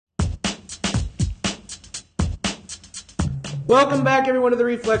Welcome back, everyone, to the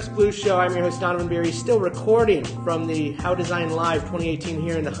Reflex Blues Show. I'm your host, Donovan Berry, still recording from the How Design Live 2018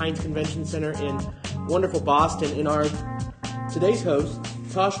 here in the Heinz Convention Center in wonderful Boston. In our today's hosts,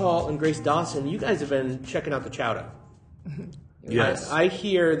 Tosh Hall and Grace Dawson, you guys have been checking out the chowder. Yes. I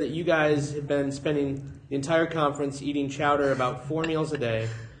hear that you guys have been spending the entire conference eating chowder about 4 meals a day,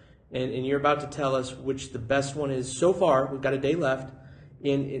 and you're about to tell us which the best one is so far. We've got a day left.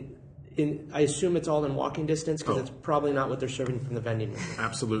 I assume it's all in walking distance because it's probably not what they're serving from the vending machine.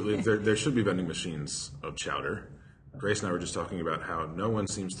 Absolutely. There should be vending machines of chowder. Grace and I were just talking about how no one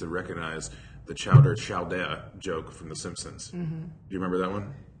seems to recognize the chowder joke from The Simpsons. Mm-hmm. Do you remember that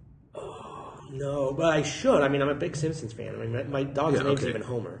one? Oh, no, but I should. I mean, I'm a big Simpsons fan. I mean, my dog's name's even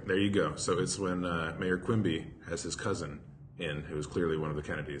Homer. There you go. So it's when Mayor Quimby has his cousin in, who's clearly one of the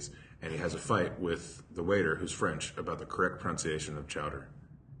Kennedys, and he has a fight with the waiter, who's French, about the correct pronunciation of chowder.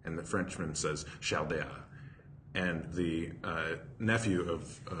 And the Frenchman says, chowder. And the nephew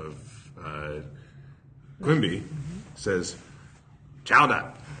of Quimby says,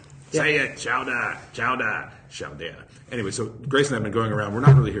 chowder. Say it, chowder, chowder, chowder. Anyway, so Grace and I have been going around. We're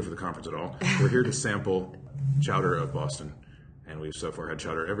not really here for the conference at all. We're here to sample chowder of Boston. And we've so far had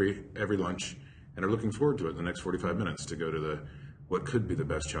chowder every lunch and are looking forward to it in the next 45 minutes to go to what could be the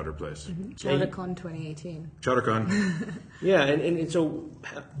best chowder place. Mm-hmm. ChowderCon 2018. ChowderCon. Yeah, and so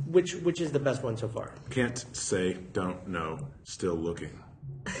which is the best one so far? Can't say, don't know, still looking.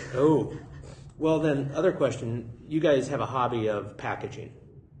 Oh, well then, other question. You guys have a hobby of packaging,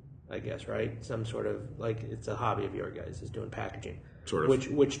 I guess, right? Some sort of, like, it's a hobby of your guys, is doing packaging. Sort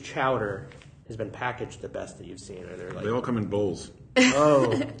of. Which chowder has been packaged the best that you've seen? Are there, like... They all come in bowls.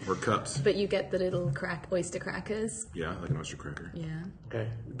 Oh. Or cups. But you get the little oyster crackers. Yeah, like an oyster cracker. Yeah. Okay.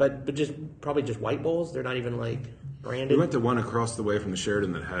 But probably just white bowls? They're not even, like, branded? We went to one across the way from the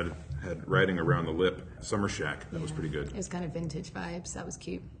Sheridan that had writing around the lip, Summer Shack. That was pretty good. It was kind of vintage vibes. That was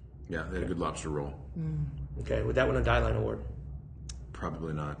cute. Yeah, they had a good lobster roll. Mm. Okay. Would that win a Die-Line award?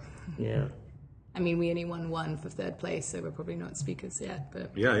 Probably not. Yeah. I mean, we only won one for third place, so we're probably not speakers yet.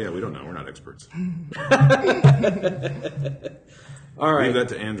 But Yeah, we don't know. We're not experts. All right. Leave that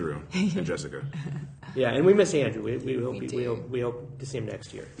to Andrew and Jessica. Yeah, and we miss Andrew. We hope to see him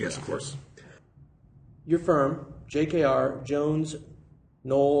next year. Yes, of course. Your firm, JKR, Jones,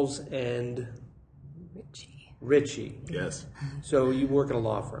 Knowles, and Ritchie. Yes. So you work at a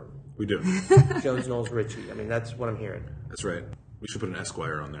law firm. We do. Jones, Knowles, Ritchie. I mean, that's what I'm hearing. That's right. We should put an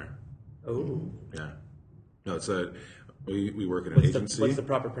Esquire on there. Oh. Yeah. No, it's we work at an agency. What's the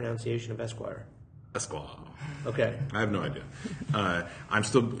proper pronunciation of Esquire? Esquire. Okay. I have no idea. I'm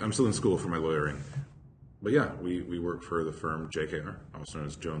still in school for my lawyering. But yeah, we work for the firm JKR, also known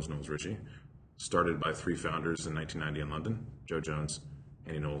as Jones, Knowles, Ritchie. Started by 3 founders in 1990 in London: Joe Jones,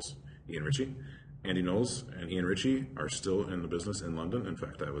 Andy Knowles, Ian Ritchie. Andy Knowles and Ian Ritchie are still in the business in London. In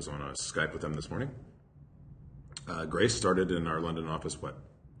fact, I was on a Skype with them this morning. Grace started in our London office,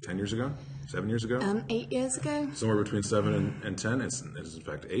 10 years ago? 7 years ago? 8 years ago. Somewhere between 7 and 10. It's in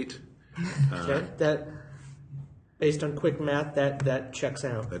fact 8. That based on quick math, that checks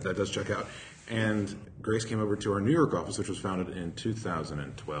out. That does check out. And Grace came over to our New York office, which was founded in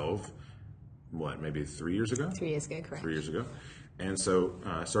 2012. Maybe 3 years ago? 3 years ago, correct. 3 years ago. And so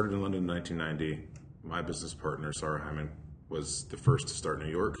I started in London in 1990. My business partner, Sarah Hyman, was the first to start in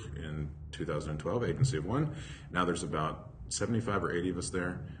New York in 2012, agency of one. Now there's about 75 or 80 of us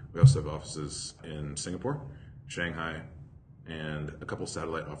there. We also have offices in Singapore, Shanghai, and a couple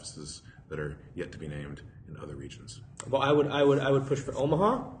satellite offices that are yet to be named in other regions. Well, I would push for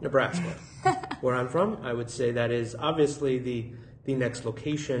Omaha, Nebraska, where I'm from. I would say that is obviously the next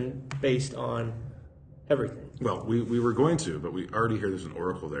location based on everything. Well, we were going to, but we already hear there's an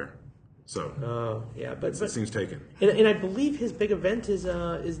Oracle there. So, yeah, but it seems taken. And I believe his big event is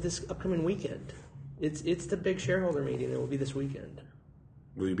this upcoming weekend. It's the big shareholder meeting. It will be this weekend.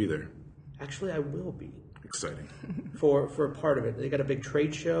 Will you be there? Actually, I will be. Exciting. For a part of it. They got a big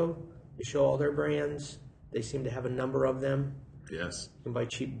trade show. They show all their brands. They seem to have a number of them. Yes. You can buy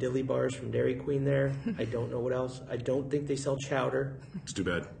cheap dilly bars from Dairy Queen there. I don't know what else. I don't think they sell chowder. It's too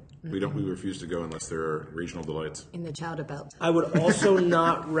bad. We refuse to go unless there are regional delights. In the chowder belt. I would also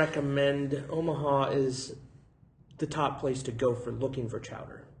not recommend Omaha is the top place to go for looking for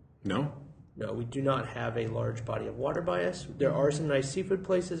chowder. No? No, we do not have a large body of water by us. There are some nice seafood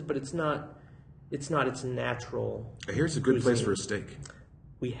places, but it's not its natural. I hear it's a good place for a steak.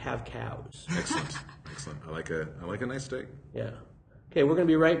 We have cows. Excellent. Excellent. I like a nice steak. Yeah. Okay, we're going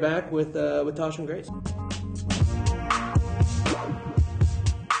to be right back with Tosh and Grace.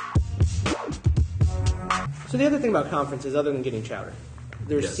 So the other thing about conferences, other than getting chowder,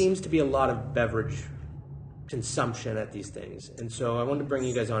 there seems to be a lot of beverage consumption at these things. And so I wanted to bring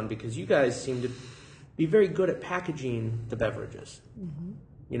you guys on because you guys seem to be very good at packaging the beverages. Mm-hmm.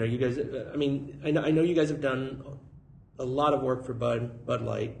 You know, you guys, I mean, I know you guys have done a lot of work for Bud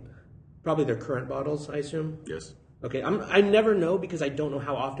Light, probably their current bottles, I assume? Yes. Okay, I never know because I don't know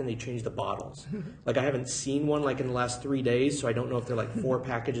how often they change the bottles. Like I haven't seen one like in the last 3 days, so I don't know if they're like 4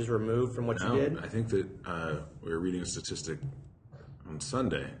 packages removed from what you did. I think that we were reading a statistic on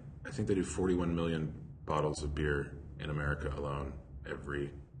Sunday. I think they do 41 million bottles of beer in America alone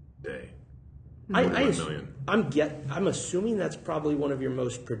every day. 41 million. I'm assuming that's probably one of your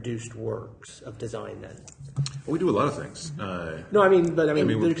most produced works of design then. Well, we do a lot of things. No, I mean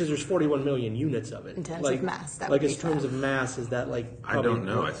because there's 41 million units of it. In terms like, of mass, that like would in be terms tough. of mass, is that like I don't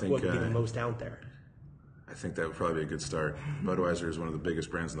know. I think what would be the most out there? I think that would probably be a good start. Budweiser is one of the biggest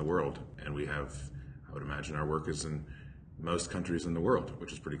brands in the world, and we have, I would imagine, our work is in most countries in the world,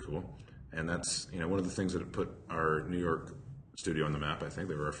 which is pretty cool. And that's one of the things that put our New York studio on the map. I think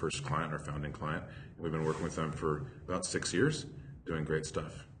they were our first client, our founding client. And we've been working with them for about 6 years, doing great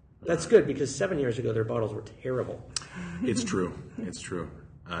stuff. That's good because 7 years ago their bottles were terrible. It's true. It's true.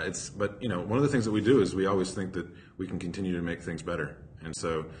 But one of the things that we do is we always think that we can continue to make things better. And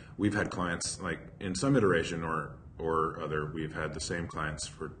so we've had clients like in some iteration or other, we've had the same clients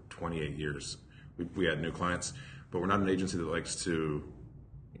for 28 years. We had new clients, but we're not an agency that likes to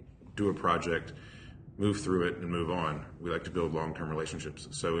do a project, move through it, and move on. We like to build long-term relationships.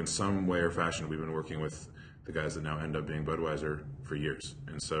 So in some way or fashion, we've been working with the guys that now end up being Budweiser for years.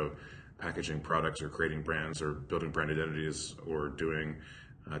 And so packaging products or creating brands or building brand identities or doing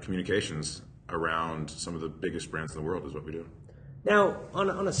communications around some of the biggest brands in the world is what we do. Now,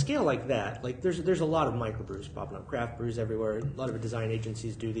 on a scale like that, like there's a lot of microbrews popping up, craft brews everywhere. A lot of design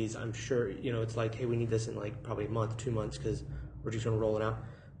agencies do these. I'm sure, it's like, hey, we need this in like probably a month, 2 months because we're just going to roll it out.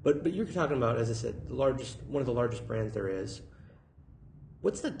 But you're talking about, as I said, one of the largest brands there is.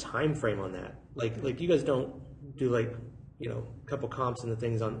 What's the time frame on that? Like you guys don't do like a couple comps and the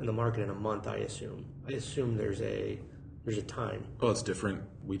things in the market in a month. I assume there's a time. Well, it's different.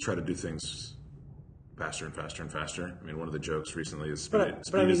 We try to do things faster and faster and faster. I mean, one of the jokes recently is speed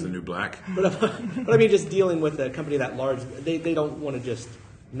is the new black. But I mean, just dealing with a company that large, they don't want to just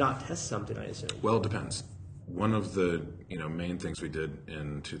not test something, I assume. Well, it depends. One of the main things we did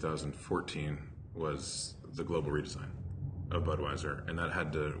in 2014 was the global redesign of Budweiser, and that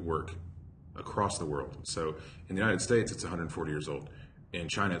had to work across the world. So in the United States, it's 140 years old. In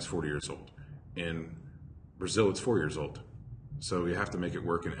China, it's 40 years old. In Brazil, it's 4 years old. So you have to make it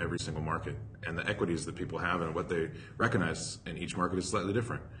work in every single market. And the equities that people have and what they recognize in each market is slightly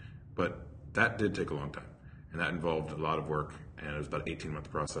different. But that did take a long time. And that involved a lot of work. And it was about an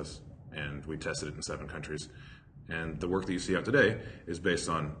 18-month process. And we tested it in 7 countries. And the work that you see out today is based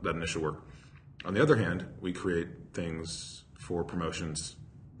on that initial work. On the other hand, we create things for promotions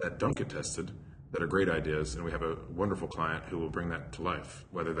that don't get tested, that are great ideas. And we have a wonderful client who will bring that to life,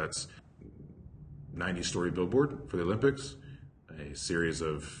 whether that's 90-story billboard for the Olympics, a series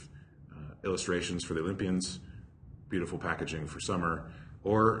of illustrations for the Olympians, beautiful packaging for summer,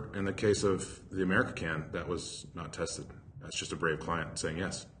 or in the case of the America can, that was not tested. That's just a brave client saying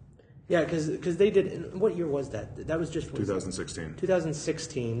yes. Yeah, because they did. What year was that? That was just 2016.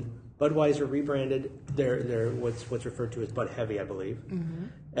 2016. Budweiser rebranded their what's referred to as Bud Heavy, I believe,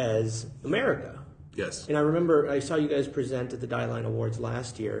 as America. Yes. And I remember I saw you guys present at the Die-Line Awards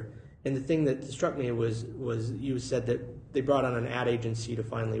last year. And the thing that struck me was you said that they brought on an ad agency to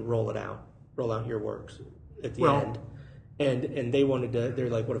finally roll out your works at the end, and they wanted to. They're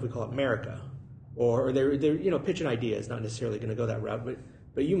like, what if we call it America, or they're pitching ideas, not necessarily going to go that route.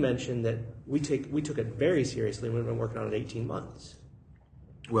 But you mentioned that we took it very seriously. We've been working on it 18 months.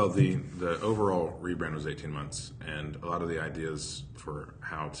 Well, the overall rebrand was 18 months, and a lot of the ideas for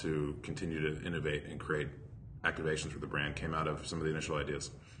how to continue to innovate and create activations for the brand came out of some of the initial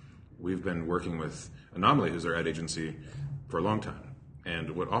ideas. We've been working with Anomaly, who's our ad agency, for a long time.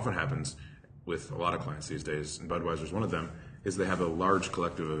 And what often happens with a lot of clients these days, and Budweiser is one of them, is they have a large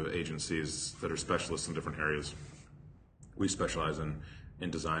collective of agencies that are specialists in different areas. We specialize in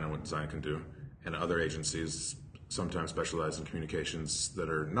design and what design can do, and other agencies sometimes specialize in communications that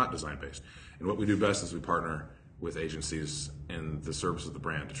are not design-based. And what we do best is we partner with agencies in the service of the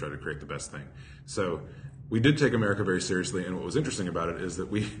brand to try to create the best thing. So we did take America very seriously, and what was interesting about it is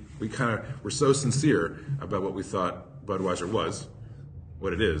that we kind of were so sincere about what we thought Budweiser was,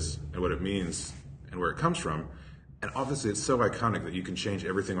 what it is, and what it means, and where it comes from. And obviously it's so iconic that you can change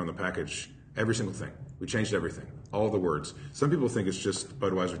everything on the package, every single thing. We changed everything, all the words. Some people think it's just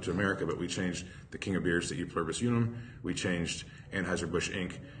Budweiser to America, but we changed the King of Beers to E Pluribus Unum. We changed Anheuser-Busch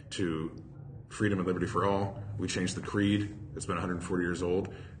Inc. to freedom and liberty for all. We changed the creed. It's been 140 years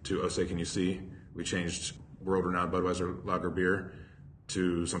old to "Oh, say can you see." We changed world-renowned Budweiser lager beer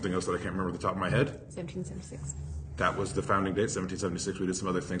to something else that I can't remember at the top of my head. 1776. That was the founding date, 1776. We did some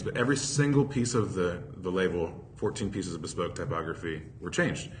other things, but every single piece of the label, 14 pieces of bespoke typography, were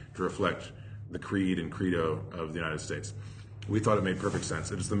changed to reflect the creed and credo of the United States. We thought it made perfect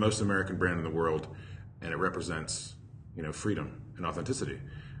sense. It is the most American brand in the world, and it represents, freedom and authenticity.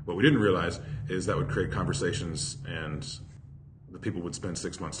 What we didn't realize is that would create conversations, and the people would spend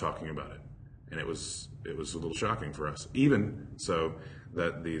 6 months talking about it. And it was a little shocking for us, even so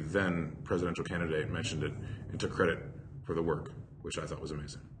that the then presidential candidate mentioned it and took credit for the work, which I thought was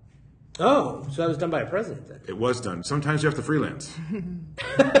amazing. Oh, so that was done by a president then? It was done. Sometimes you have to freelance.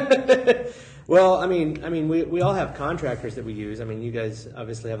 Well, I mean, we all have contractors that we use. I mean, you guys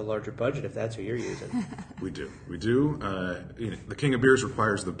obviously have a larger budget if that's who you're using. We do. The King of Beers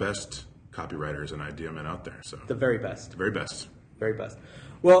requires the best copywriters and idea men out there. So The very best. the very best. Very best.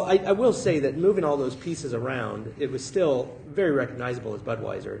 Well, I will say that moving all those pieces around, it was still very recognizable as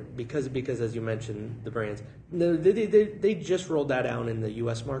Budweiser because as you mentioned, the brands. No, they just rolled that out in the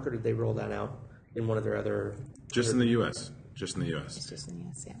U.S. market, or did they roll that out in one of their other? Just in the U.S. Just in the U.S. It's just in the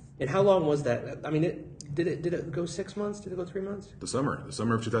US, yeah. And how long was that? I mean, did it go 6 months? Did it go 3 months? The summer of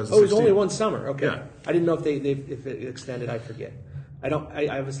 2016. Oh, it was only one summer. Okay. Yeah. I didn't know if if it extended. I forget. I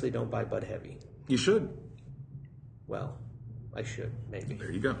obviously don't buy Bud Heavy. You should. Well, I should maybe.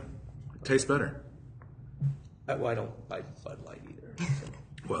 There you go. It tastes better. I don't buy Bud Light either. So.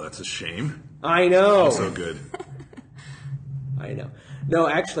 Well, that's a shame. I know. It's so good. I know. No,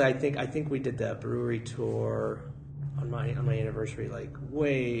 actually, I think we did the brewery tour on my anniversary, like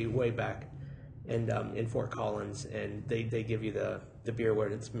way back, and in Fort Collins, and they give you the beer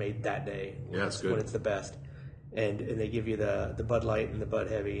when it's made that day. Yeah, it's good when it's the best, and they give you the Bud Light and the Bud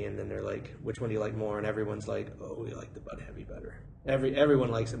Heavy, and then they're like, which one do you like more? And everyone's like, oh, we like the Bud Heavy better.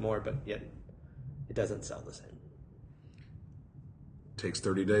 Everyone likes it more, but yet it doesn't sell the same. Takes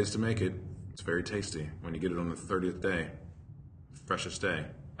 30 days to make it. It's very tasty. When you get it on the 30th day, freshest day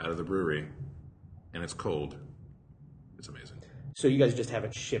out of the brewery, and it's cold, it's amazing. So you guys just have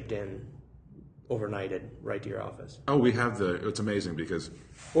it shipped in, overnighted, right to your office? Oh, we have it's amazing because...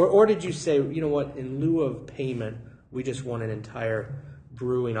 Or did you say, you know what, in lieu of payment, we just want an entire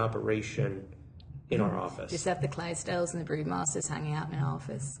brewing operation in our office? Just have the Clydesdales and the brewmasters hanging out in our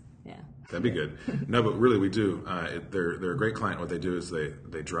office. Yeah. That'd be good. No, but really we do. They're a great client. What they do is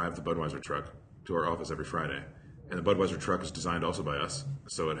they drive the Budweiser truck to our office every Friday. And the Budweiser truck is designed also by us,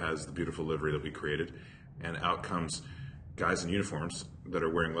 so it has the beautiful livery that we created. And out comes guys in uniforms that are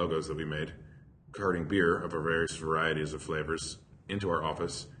wearing logos that we made, carting beer of our various varieties of flavors into our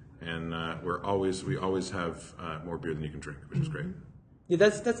office. And we always have more beer than you can drink, which is great. Yeah,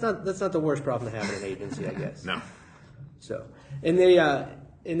 that's not the worst problem to have in an agency, I guess. No. So, and they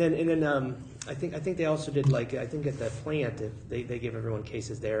and then I think they also did, like, I think at the plant, if they give everyone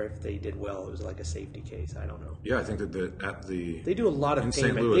cases there if they did well, it was like a safety case. I don't know. Yeah, I think that they do a lot of in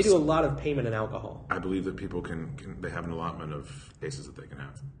payment. St. Louis, they do a lot of payment in alcohol. I believe that people they have an allotment of cases that they can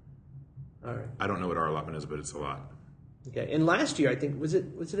have. All right. I don't know what our allotment is, but it's a lot. Okay. And last year, I think was it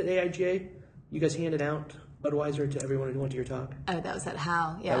at AIGA? You guys handed out Budweiser to everyone who went to your talk? Oh, that was at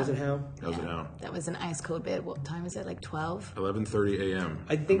How, yeah. That was at How? That was at How. That was an ice cold beer. What time is it? Like 12? 11:30 a.m.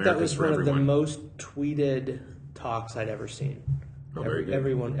 I think that was one of the most tweeted talks I'd ever seen. Oh, very good.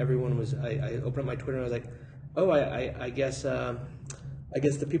 Everyone was. I opened up my Twitter and I was like, oh, I guess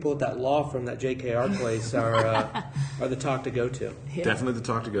the people at that law firm, that JKR place, are the talk to go to. Yeah. Definitely the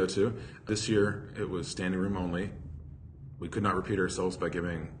talk to go to. This year it was standing room only. We could not repeat ourselves by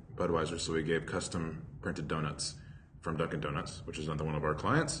giving Budweiser, so we gave custom printed donuts from Dunkin' Donuts, which is another one of our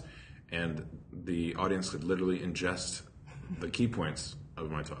clients, and the audience could literally ingest the key points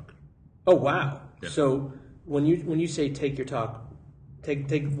of my talk. Oh wow! Yeah. So when you say take your talk,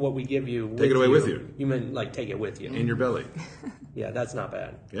 take what we give you. Take it away with you. You mean like take it with you In your belly. Yeah, that's not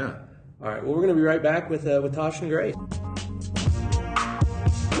bad. Yeah. All right. Well, we're going to be right back with Tosh and Grace.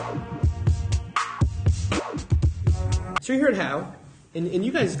 So you're here at How, and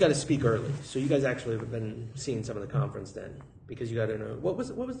you guys got to speak early. So you guys actually have been seeing some of the conference then, because you got to know what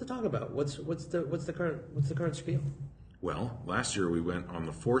was the talk about. What's the current spiel? Well, last year we went on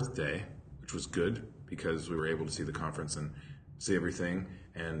the 4th day, which was good because we were able to see the conference and see everything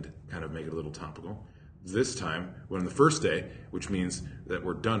and kind of make it a little topical. This time, we're on the 1st day, which means that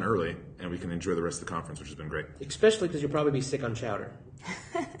we're done early and we can enjoy the rest of the conference, which has been great. Especially because you'll probably be sick on chowder.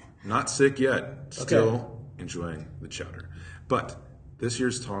 Not sick yet. Still enjoying the chowder. But this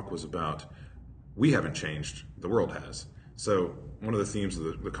year's talk was about, we haven't changed, the world has. So one of the themes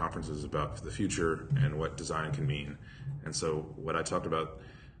of the conference is about the future and what design can mean. And so what I talked about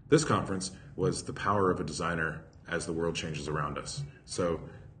this conference was the power of a designer as the world changes around us. So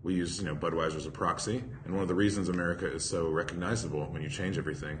we use Budweiser as a proxy, and one of the reasons America is so recognizable when you change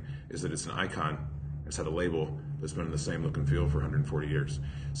everything is that it's an icon. It's had a label that's been in the same look and feel for 140 years.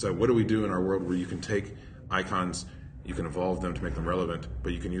 So what do we do in our world where you can take icons, you can evolve them to make them relevant,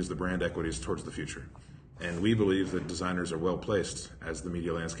 but you can use the brand equities towards the future? And we believe that designers are well placed as the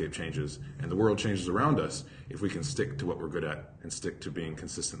media landscape changes and the world changes around us if we can stick to what we're good at and stick to being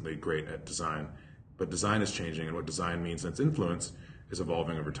consistently great at design. But design is changing, and what design means and its influence is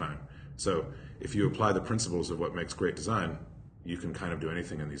evolving over time. So if you apply the principles of what makes great design, you can kind of do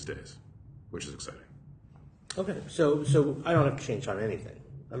anything in these days, which is exciting. Okay, so I don't have to change on anything.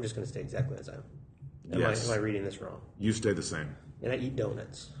 I'm just going to stay exactly as I am. Am I reading this wrong? You stay the same. And I eat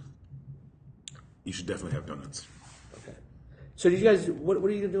donuts. You should definitely have donuts. Okay. So did you guys? What are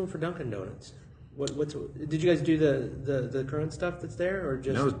you doing for Dunkin' Donuts? Did you guys do the current stuff that's there, or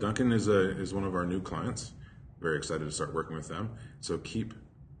just? No, Dunkin' is one of our new clients. Very excited to start working with them. So keep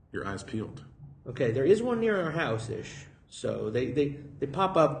your eyes peeled. Okay, there is one near our house-ish. So they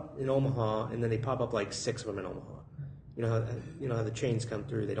pop up in Omaha, and then they pop up like 6 of them in Omaha. You know how the chains come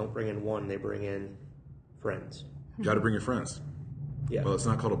through. They don't bring in one; they bring in friends. You got to bring your friends. Yeah. Well, it's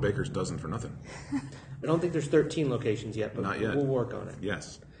not called a baker's dozen for nothing. I don't think there's 13 locations yet, but Not yet. We'll work on it.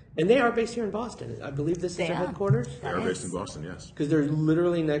 Yes. And they are based here in Boston. I believe this is their headquarters. They are based in Boston, yes. Because they're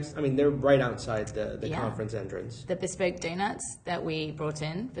literally next. I mean, they're right outside the conference entrance. The bespoke donuts that we brought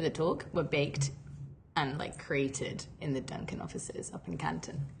in for the talk were baked and created in the Dunkin' offices up in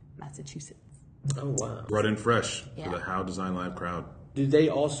Canton, Massachusetts. Oh wow! Brought in fresh for the How Design Live crowd. Do they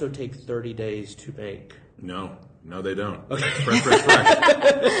also take 30 days to make? No, they don't. Okay. Fresh.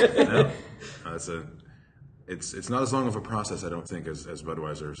 No, it's not as long of a process, I don't think, as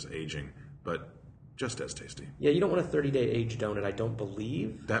Budweiser's aging, but just as tasty. Yeah, you don't want a 30-day aged donut, I don't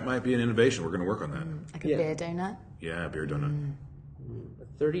believe. That might be an innovation. We're going to work on that. Like a beer donut? Yeah, beer donut.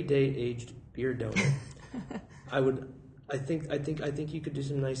 A 30-day aged beer donut. I think you could do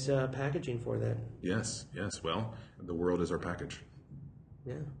some nice packaging for that. Yes. Well, the world is our package.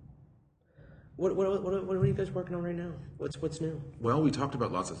 Yeah. What are you guys working on right now? What's new? Well, we talked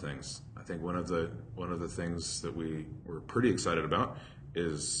about lots of things. I think one of the things that we were pretty excited about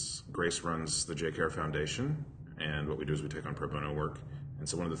is Grace runs the JCare Foundation, and what we do is we take on pro bono work. And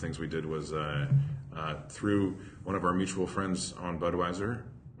so one of the things we did was through one of our mutual friends on Budweiser,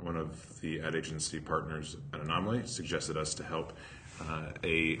 one of the ad agency partners at Anomaly suggested us to help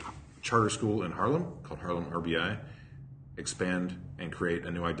a charter school in Harlem called Harlem RBI expand and create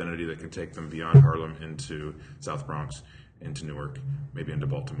a new identity that can take them beyond Harlem into South Bronx, into Newark, maybe into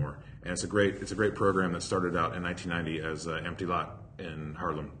Baltimore. And it's a great program that started out in 1990 as an empty lot in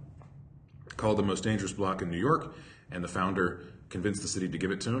Harlem, called the most dangerous block in New York, and the founder convinced the city to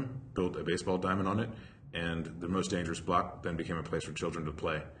give it to him, built a baseball diamond on it, and the most dangerous block then became a place for children to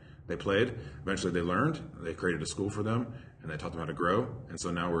play. They played, eventually they learned, they created a school for them, and they taught them how to grow, and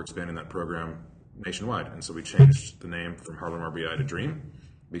so now we're expanding that program nationwide. And so we changed the name from Harlem RBI to Dream,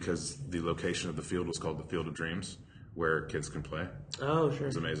 because the location of the field was called the Field of Dreams, where kids can play. Oh, sure. It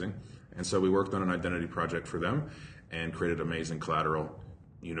was amazing. And so we worked on an identity project for them and created amazing collateral,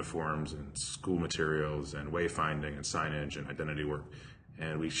 uniforms and school materials and wayfinding and signage and identity work.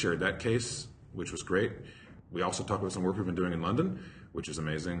 And we shared that case, which was great. We also talked about some work we've been doing in London, which is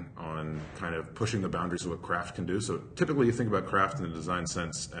amazing, on kind of pushing the boundaries of what craft can do. So typically you think about craft in the design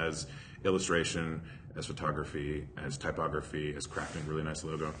sense as illustration, as photography, as typography, as crafting a really nice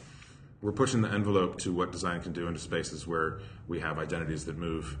logo. We're pushing the envelope to what design can do into spaces where we have identities that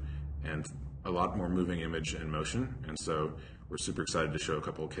move and a lot more moving image and motion. And so we're super excited to show a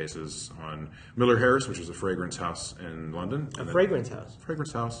couple of cases on Miller Harris, which is a fragrance house in London. Fragrance house?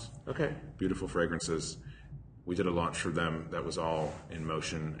 Fragrance house. Okay. Beautiful fragrances. We did a launch for them that was all in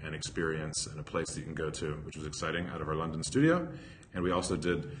motion and experience and a place that you can go to, which was exciting, out of our London studio. And we also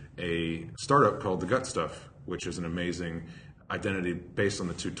did a startup called The Gut Stuff, which is an amazing identity based on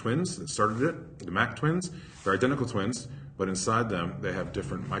the two twins that started it, the Mac twins. They're identical twins, but inside them they have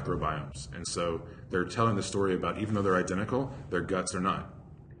different microbiomes. And so they're telling the story about, even though they're identical, their guts are not.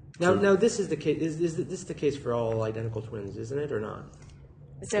 Now this is the case. Is this the case for all identical twins, isn't it, or not?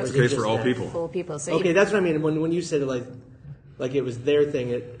 So It's the case for all people. For all people. So Okay, that's what I mean. When you said like it was their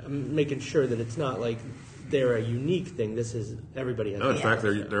thing, I'm making sure that it's not like they're a unique thing. This is everybody has. No, in fact,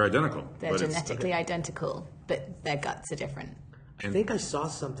 they're identical. They're but genetically identical, but their guts are different. I think I saw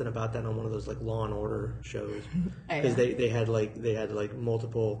something about that on one of those like Law and Order shows, Oh, because they had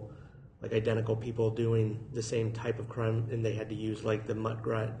multiple like identical people doing the same type of crime, and they had to use like the mutt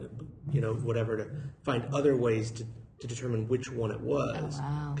grind, whatever, to find other ways to determine which one it was. Oh,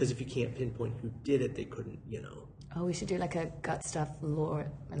 wow. Because if you can't pinpoint who did it, they couldn't, Oh, we should do like a gut stuff Law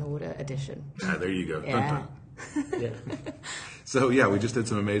and Order edition. There you go. Yeah. Dun, dun. Yeah. So yeah, we just did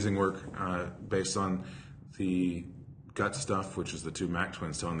some amazing work based on the gut stuff, which is the two Mac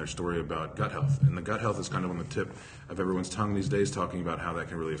twins telling their story about gut health. And the gut health is kind of on the tip of everyone's tongue these days, talking about how that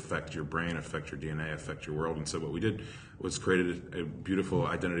can really affect your brain, affect your DNA, affect your world. And so what we did was created a beautiful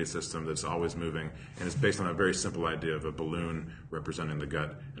identity system that's always moving, and it's based on a very simple idea of a balloon representing the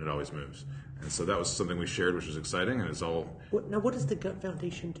gut, and it always moves. And so that was something we shared, which was exciting, and it's all... Now, what does the Gut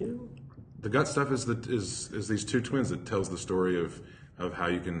Foundation do? The gut stuff is these two twins that tells the story of how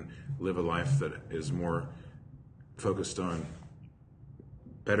you can live a life that is more focused on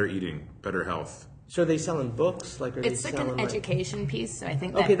better eating, better health. So are they selling books? It's like an education piece, so I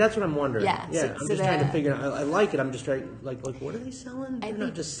think that... Okay, that's what I'm wondering. Yeah, I'm just trying to figure out. I like it. I'm just trying, like what are they selling? They're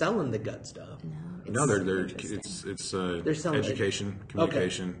not just selling the gut stuff. No, it's selling education,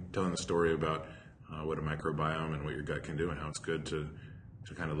 communication, telling the story about what a microbiome and what your gut can do and how it's good to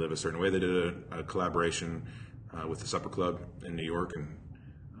kind of live a certain way. They did a collaboration with the Supper Club in New York and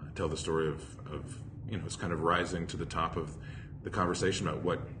tell the story of it's kind of rising to the top of the conversation about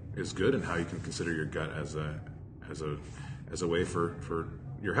what is good and how you can consider your gut as a way for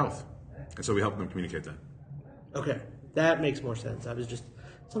your health. And so we help them communicate that. Okay, that makes more sense. I was just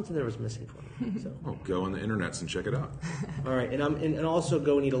something that was missing for me. So. Well, go on the internets and check it out. All right, and also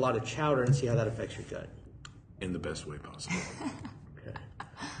go and eat a lot of chowder and see how that affects your gut. In the best way possible. Okay.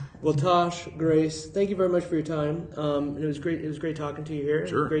 Well, Tosh, Grace, thank you very much for your time. It was great. It was great talking to you here.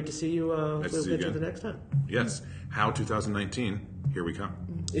 Sure. Great to see you. Nice to We'll see you get you again. the next time. Yes. How 2019. Here we come.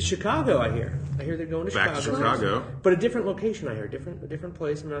 It's Chicago, I hear. I hear they're going to Back Chicago. to Chicago. But a different location, I hear. A different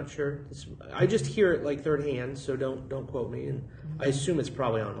place. I'm not sure. I just hear it like third hand, so don't quote me. And I assume it's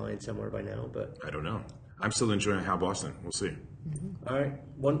probably online somewhere by now. But I don't know. I'm still enjoying How Boston. We'll see. All right.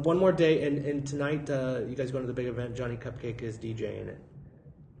 One more day, and tonight you guys going to the big event. Johnny Cupcake is DJing it.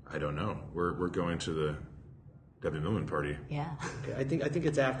 I don't know. We're going to the Debbie Millman party. Yeah. Okay. I think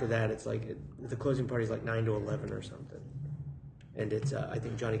it's after that. It's like the closing party is like 9 to 11 or something. And it's I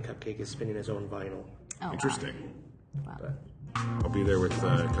think Johnny Cupcake is spinning his own vinyl. Oh, Interesting. wow. But, I'll be there with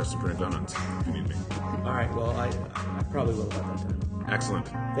custom printed donuts if you need me. all right. Well, I probably will about that time. Excellent.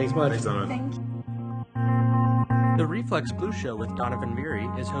 Thanks much. Thanks, Donovan. Thank you. The Reflex Blues Show with Donovan Beery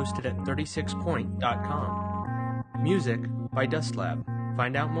is hosted at 36point.com. Music by Dust Lab.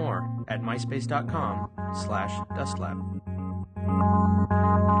 Find out more at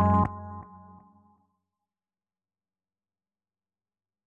myspace.com/dustlab.